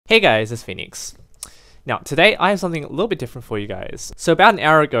Hey guys, it's Phoenix. Now, today I have something a little bit different for you guys. So about an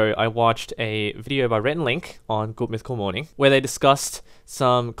hour ago, I watched a video by Rhett and Link on Good Mythical Morning, where they discussed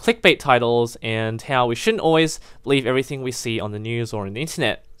some clickbait titles and how we shouldn't always believe everything we see on the news or on the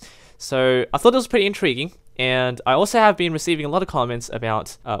internet. So I thought it was pretty intriguing, and I also have been receiving a lot of comments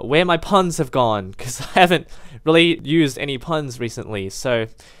about where my puns have gone, because I haven't really used any puns recently. So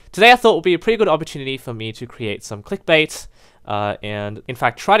today I thought would be a pretty good opportunity for me to create some clickbait, and in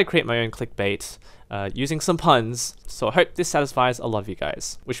fact try to create my own clickbait using some puns. So I hope this satisfies a lot of you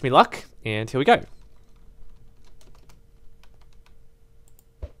guys. Wish me luck, and here we go.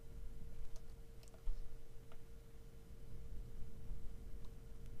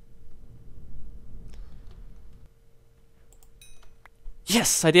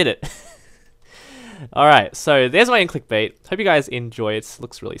 Yes, I did it. Alright, so there's my own clickbait. Hope you guys enjoy it.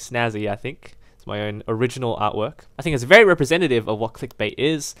 Looks really snazzy, I think. It's my own original artwork. I think it's very representative of what clickbait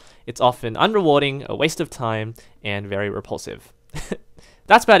is. It's often unrewarding, a waste of time, and very repulsive.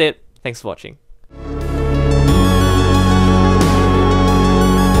 That's about it. Thanks for watching.